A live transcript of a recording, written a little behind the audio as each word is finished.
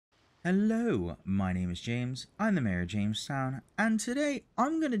Hello, my name is James, I'm the Mayor of Jamestown, and today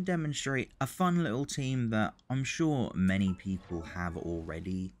I'm going to demonstrate a fun little team that I'm sure many people have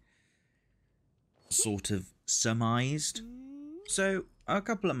already sort of surmised. So, a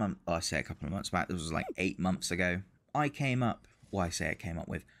couple of months, I say a couple of months back, this was like 8 months ago, I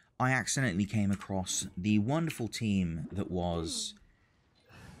accidentally came across the wonderful team that was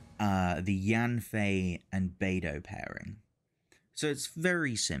the Yanfei and Beidou pairing. So it's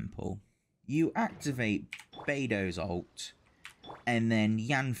very simple. You activate Beidou's ult, and then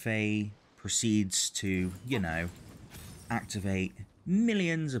Yanfei proceeds to, activate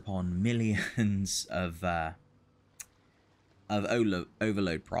millions upon millions of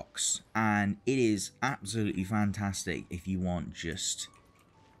overload procs, and it is absolutely fantastic if you want just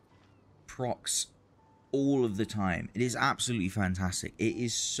procs all of the time. It is absolutely fantastic. It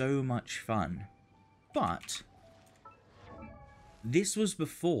is so much fun, but this was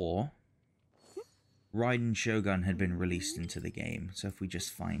before Raiden Shogun had been released into the game. So if we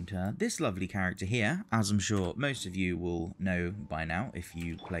just find her, this lovely character here, as I'm sure most of you will know by now if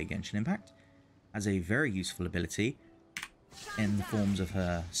you play Genshin Impact, has a very useful ability in the forms of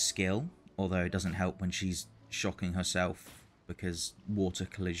her skill, although it doesn't help when she's shocking herself because water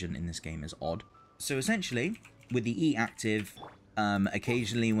collision in this game is odd. So essentially, with the E active,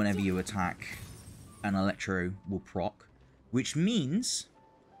 occasionally whenever you attack, an Electro will proc, which means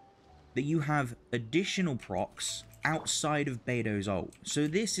that you have additional procs outside of Beidou's ult. So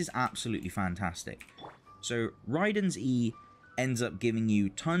this is absolutely fantastic. So Raiden's E ends up giving you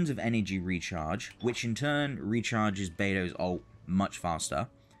tons of energy recharge, which in turn recharges Beidou's ult much faster,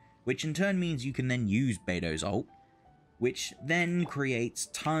 which in turn means you can then use Beidou's ult, which then creates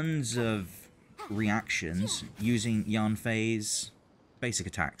tons of reactions using Yanfei's basic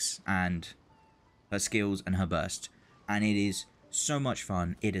attacks and her skills and her burst. And it is so much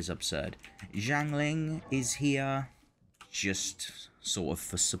fun, it is absurd. Xiangling is here just sort of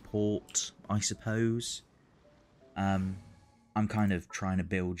for support, I suppose. I'm kind of trying to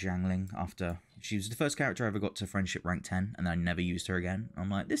build Xiangling after she was the first character I ever got to friendship rank 10, and then I never used her again. I'm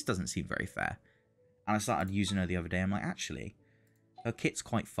like, this doesn't seem very fair. And I started using her the other day. I'm like, actually, her kit's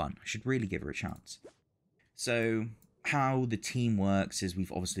quite fun. I should really give her a chance. So how the team works is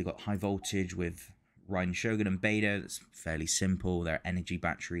we've obviously got high voltage with Raiden Shogun and Beidou. That's fairly simple. They're energy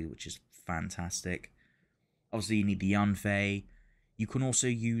batteries, which is fantastic. Obviously, you need the Yanfei. You can also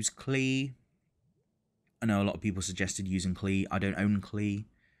use Klee. I know a lot of people suggested using Klee. I don't own Klee.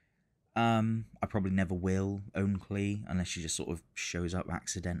 I probably never will own Klee unless she just sort of shows up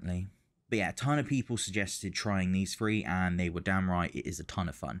accidentally. But yeah, a ton of people suggested trying these three, and they were damn right. It is a ton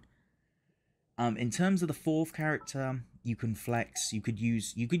of fun. In terms of the fourth character, you can flex. You could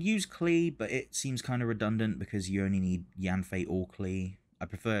use Klee, but it seems kind of redundant because you only need Yanfei or Klee. I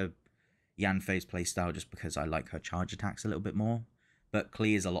prefer Yanfei's playstyle just because I like her charge attacks a little bit more. But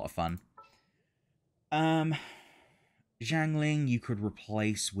Klee is a lot of fun. Xiangling you could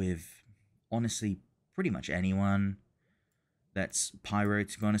replace with, honestly, pretty much anyone that's Pyro,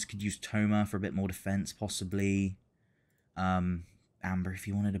 to be honest. Could use Toma for a bit more defense, possibly. Amber if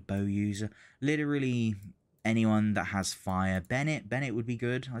you wanted a bow user. Literally anyone that has fire. Bennett would be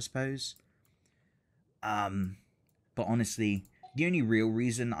good, I suppose. But honestly, the only real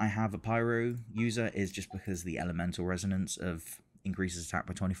reason I have a Pyro user is just because the elemental resonance of increases attack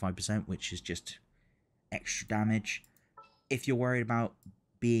by 25%, which is just extra damage. If you're worried about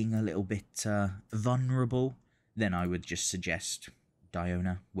being a little bit vulnerable, then I would just suggest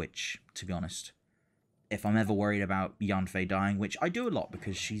Diona, which, to be honest, if I'm ever worried about Yanfei dying, which I do a lot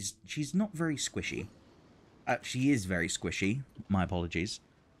because she's not very squishy. She is very squishy. My apologies.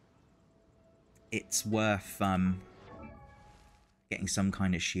 It's worth getting some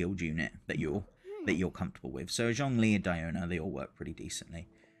kind of shield unit that you're comfortable with. So Zhongli and Diona, they all work pretty decently.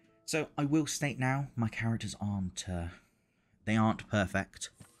 So I will state now, my characters aren't perfect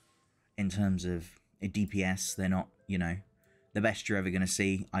in terms of DPS. They're not, the best you're ever going to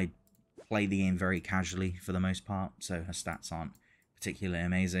see. I play the game very casually for the most part, so her stats aren't particularly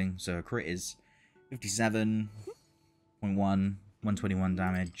amazing. So her crit is 57.1, 121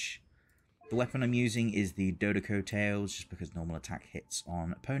 damage. The weapon I'm using is the Dodoko Tails, just because normal attack hits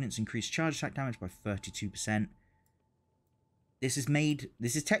on opponents increase charge attack damage by 32%. This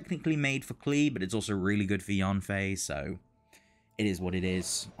is technically made for Klee, but it's also really good for Yanfei, so it is what it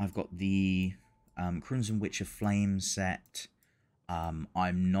is. I've got the Crimson Witch of Flame set.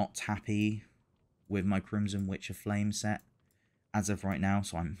 I'm not happy with my Crimson Witch of Flame set as of right now,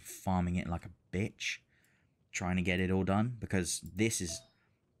 so I'm farming it like a bitch, trying to get it all done, because this is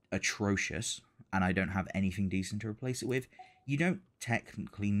atrocious, and I don't have anything decent to replace it with. you don't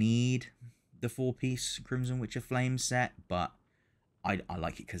technically need the 4-piece Crimson Witcher Flame set, but I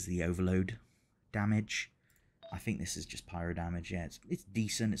like it because of the overload damage. I think this is just pyro damage. Yeah, it's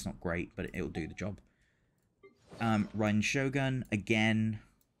decent. It's not great, but it'll do the job. Raiden Shogun, again,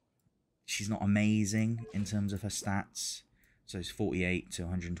 she's not amazing in terms of her stats. So it's 48 to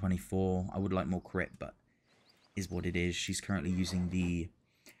 124. I would like more crit, but is what it is. She's currently using the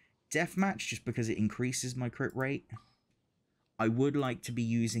Deathmatch just because it increases my crit rate. I would like to be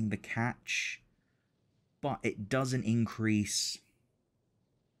using the Catch, but it doesn't increase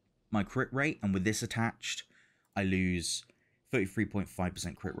my crit rate. And with this attached, I lose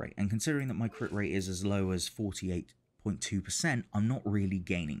 33.5% crit rate. And considering that my crit rate is as low as 48.2%, I'm not really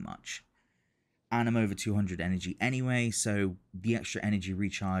gaining much. And I'm over 200 energy anyway, so the extra energy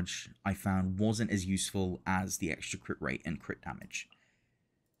recharge I found wasn't as useful as the extra crit rate and crit damage.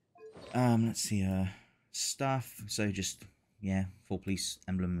 Let's see, stuff. So just, yeah, 4-piece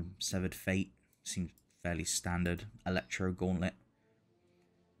Emblem of Severed Fate. Seems fairly standard. Electro Gauntlet.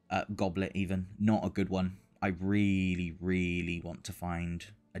 Goblet even. Not a good one. I really, really want to find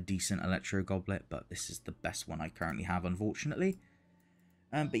a decent Electro Goblet, but this is the best one I currently have, unfortunately.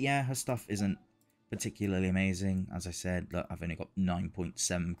 But yeah, her stuff isn't particularly amazing. As I said, look, I've only got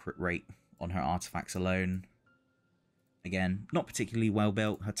 9.7 crit rate on her artifacts alone. Again, not particularly well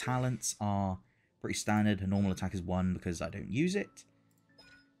built. Her talents are pretty standard. Her normal attack is 1 because I don't use it.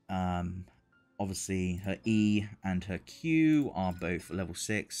 Obviously, her E and her Q are both level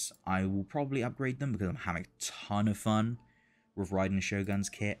 6. I will probably upgrade them because I'm having a ton of fun with Raiden Shogun's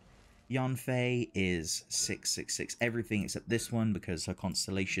kit. Yanfei is 666 everything except this one because her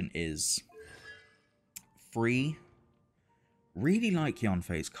constellation is free. Really like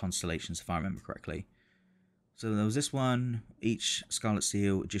Yanfei's constellations if I remember correctly. So there was this one. Each Scarlet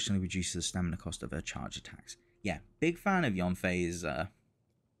Seal additionally reduces the stamina cost of her charge attacks. Yeah, big fan of Yanfei's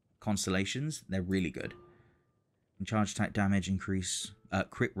constellations. They're really good. And charge attack damage increase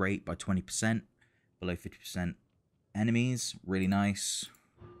crit rate by 20%. Below 50% enemies. Really nice.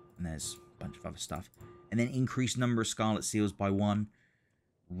 And there's a bunch of other stuff. And then increased number of Scarlet Seals by 1.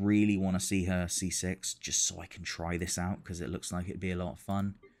 Really want to see her C6 just so I can try this out because it looks like it'd be a lot of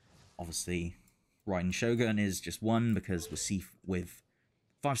fun. Obviously, Raiden Shogun is just 1 because with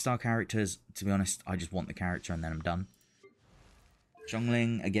 5-star characters, to be honest, I just want the character and then I'm done.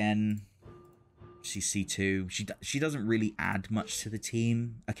 Zhongling, again, she's C2. She doesn't really add much to the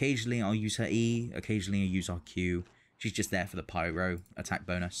team. Occasionally I'll use her E, occasionally I'll use our Q. She's just there for the pyro attack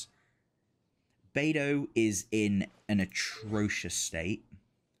bonus. Beidou is in an atrocious state.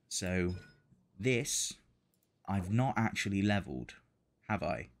 So this, I've not actually leveled, have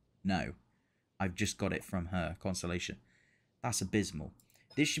I? No. I've just got it from her constellation. That's abysmal.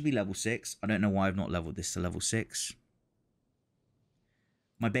 This should be level 6. I don't know why I've not leveled this to level 6.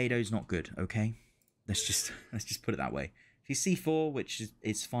 My Beidou's not good, okay? Let's just put it that way. She's C4, which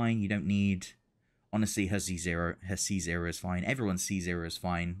is fine. You don't need... Honestly, her C0 is fine. Everyone's C0 is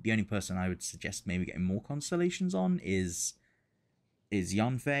fine. The only person I would suggest maybe getting more constellations on is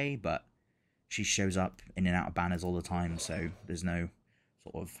Yanfei, but she shows up in and out of banners all the time, so there's no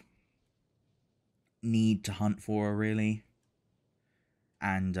sort of need to hunt for her, really.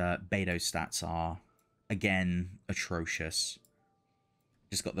 And Beidou's stats are, again, atrocious.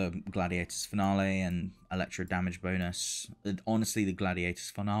 Just got the Gladiator's Finale and Electro damage bonus. Honestly, the Gladiator's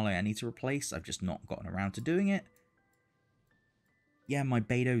Finale I need to replace. I've just not gotten around to doing it. Yeah, my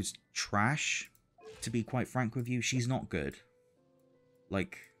Beidou's trash, to be quite frank with you. She's not good.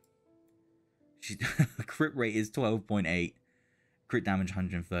 Like, crit rate is 12.8, crit damage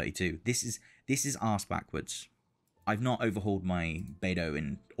 132. This is arse backwards. I've not overhauled my Beidou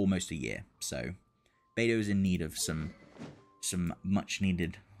in almost a year, so Beidou is in need of some much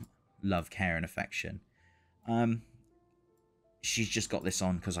needed love, care, and affection. She's just got this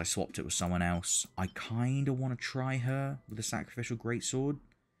on because I swapped it with someone else. I kind of want to try her with a sacrificial greatsword,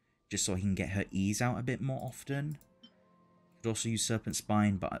 just so I can get her E's out a bit more often. Could also use Serpent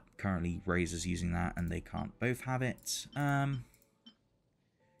Spine, but currently Razor's using that, and they can't both have it. Yeah,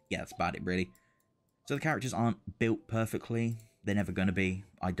 that's about it, really. So the characters aren't built perfectly. They're never going to be.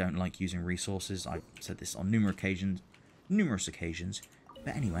 I don't like using resources. I've said this on numerous occasions.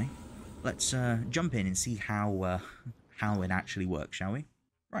 But anyway, let's jump in and see how it actually works, shall we?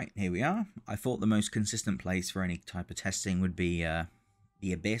 Right, here we are. I thought the most consistent place for any type of testing would be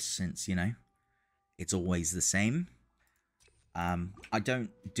the Abyss, since, you know, it's always the same. I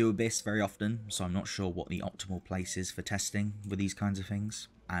don't do Abyss very often, so I'm not sure what the optimal place is for testing with these kinds of things.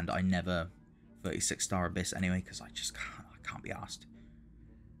 And I never 36-star Abyss anyway, because I can't be asked.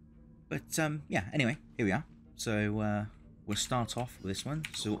 But, yeah, anyway, here we are. So, we'll start off with this one.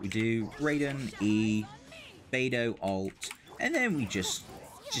 So what we do, Raiden, E, Beidou, ult, and then we just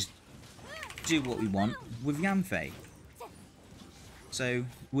do what we want with Yanfei. So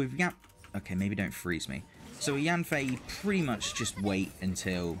with okay, maybe don't freeze me. So with Yanfei, you pretty much just wait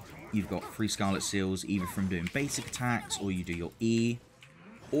until you've got 3 Scarlet Seals, either from doing basic attacks, or you do your E,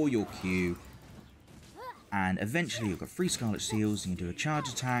 or your Q, and eventually you've got 3 Scarlet Seals, and you do a charge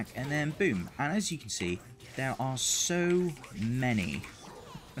attack, and then boom. And as you can see, there are so many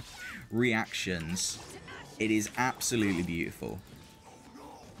reactions. It is absolutely beautiful.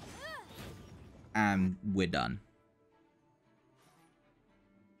 And we're done.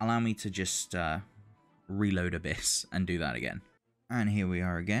 Allow me to just reload Abyss and do that again. And here we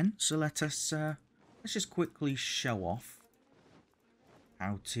are again. So let's just quickly show off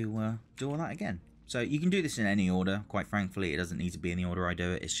how to do all that again. So you can do this in any order. Quite frankly, it doesn't need to be in the order I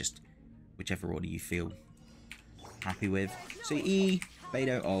do it. It's just whichever order you feel happy with. So E,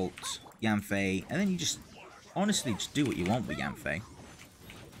 Beidou, ult, Yanfei, and then you just honestly just do what you want with Yanfei.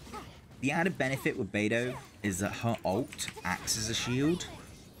 The added benefit with Beidou is that her ult acts as a shield.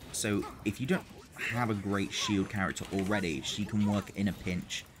 So if you don't have a great shield character already, she can work in a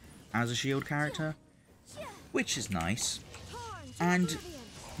pinch as a shield character, which is nice. And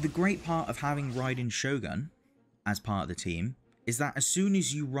the great part of having Raiden Shogun as part of the team is that as soon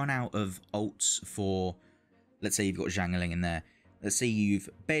as you run out of ults for, let's say you've got Zhangling in there, let's say you've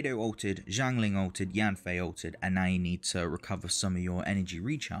Beidou ulted, Zhangling ulted, Yanfei ulted, and now you need to recover some of your energy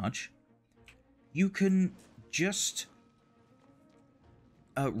recharge, you can just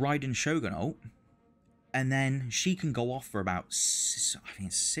Raiden Shogun ult, and then she can go off for about, I think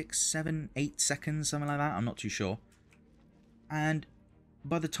it's 6, 7, 8 seconds, something like that, I'm not too sure. And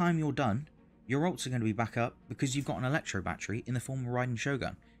by the time you're done, your ults are going to be back up because you've got an electro battery in the form of Raiden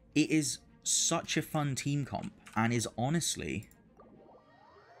Shogun. It is such a fun team comp, and is honestly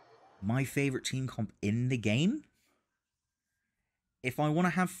my favourite team comp in the game. If I want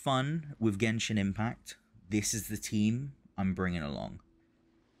to have fun with Genshin Impact, this is the team I'm bringing along.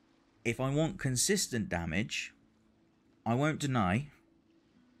 If I want consistent damage, I won't deny,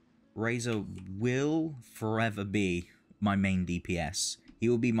 Razor will forever be my main DPS. He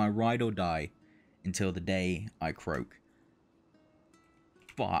will be my ride or die until the day I croak.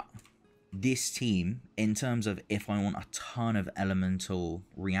 But this team, in terms of if I want a ton of elemental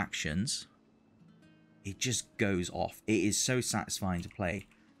reactions, it just goes off. It is so satisfying to play.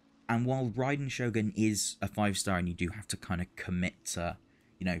 And while Raiden Shogun is a 5-star and you do have to kind of commit to,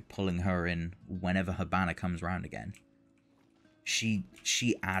 you know, pulling her in whenever her banner comes around again, she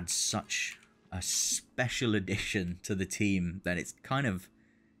adds such a special addition to the team that it's kind of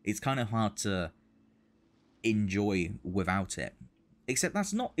hard to enjoy without it. Except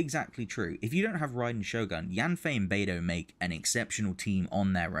that's not exactly true. If you don't have Raiden Shogun, Yanfei and Beidou make an exceptional team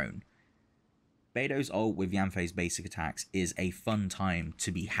on their own. Beidou's ult with Yanfei's basic attacks is a fun time to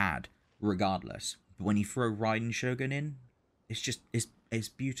be had, regardless. But when you throw Raiden Shogun in, it's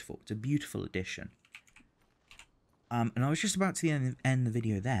beautiful. It's a beautiful addition. And I was just about to end the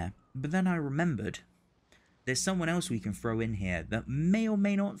video there, but then I remembered there's someone else we can throw in here that may or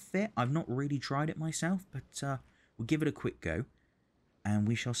may not fit. I've not really tried it myself, but we'll give it a quick go, and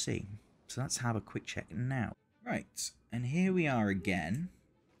we shall see. So let's have a quick check now. Right, and here we are again.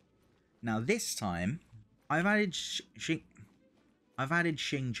 Now this time, I've added Xingqiu.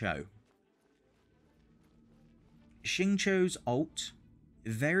 Xingqiu's ult,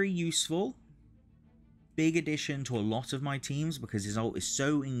 very useful. Big addition to a lot of my teams because his ult is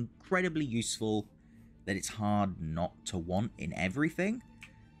so incredibly useful that it's hard not to want in everything.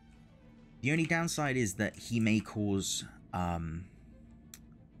 The only downside is that he may cause,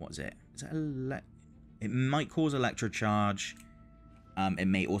 what is it? It might cause electrocharge. It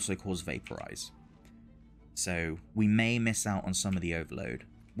may also cause vaporize. So we may miss out on some of the overload,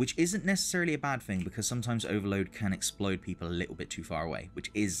 which isn't necessarily a bad thing because sometimes overload can explode people a little bit too far away, which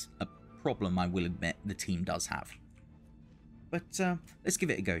is a problem I will admit the team does have. But let's give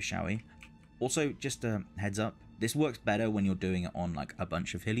it a go, shall we? Also, just a heads up, this works better when you're doing it on like a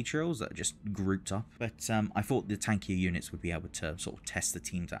bunch of hilly trails that are just grouped up. But I thought the tankier units would be able to sort of test the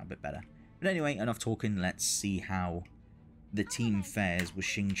teams out a bit better. But anyway, enough talking, let's see how the team fares with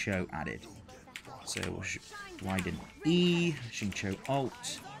Xingqiu added. So Raiden E, Xingqiu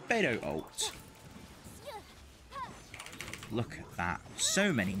ult, Beidou ult. Look at that.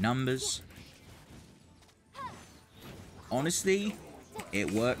 So many numbers. Honestly,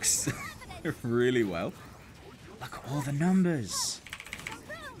 it works really well. Look at all the numbers.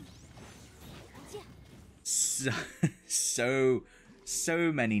 So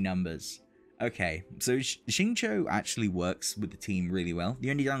many numbers. Okay, so Xingqiu actually works with the team really well. The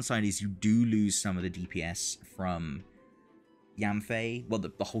only downside is you do lose some of the DPS from Yanfei. Well,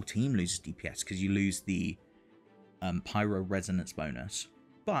 the whole team loses DPS because you lose the Pyro Resonance bonus.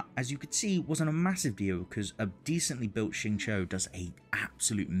 But, as you could see, wasn't a massive deal because a decently built Xingqiu does a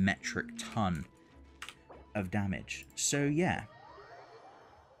absolute metric ton of damage. So, yeah.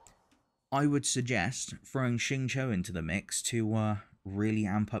 I would suggest throwing Xingqiu into the mix to really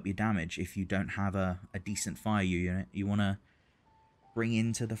amp up your damage if you don't have a decent fire unit you want to bring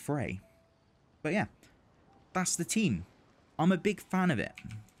into the fray. But yeah, that's the team. I'm a big fan of it.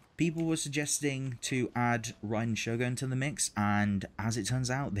 People were suggesting to add Raiden Shogun to the mix, and as it turns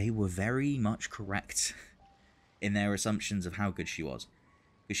out, they were very much correct in their assumptions of how good she was.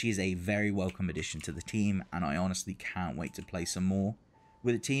 Because she is a very welcome addition to the team, and I honestly can't wait to play some more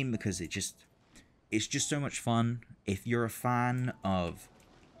with the team because it's just so much fun. If you're a fan of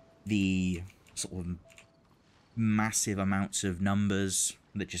the sort of massive amounts of numbers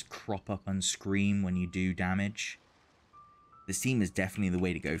that just crop up on screen when you do damage, this team is definitely the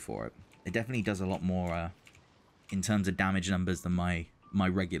way to go for it. It definitely does a lot more in terms of damage numbers than my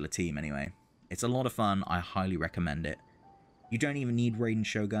regular team anyway. It's a lot of fun. I highly recommend it. You don't even need Raiden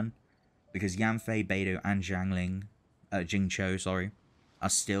Shogun because Yanfei, Beidou, and Jingqiu, sorry, are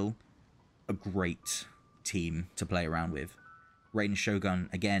still a great team to play around with. Raiden Shogun,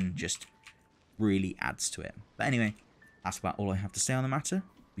 again, just really adds to it. But anyway, that's about all I have to say on the matter.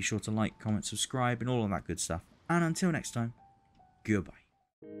 Be sure to like, comment, subscribe, and all of that good stuff. And until next time, goodbye.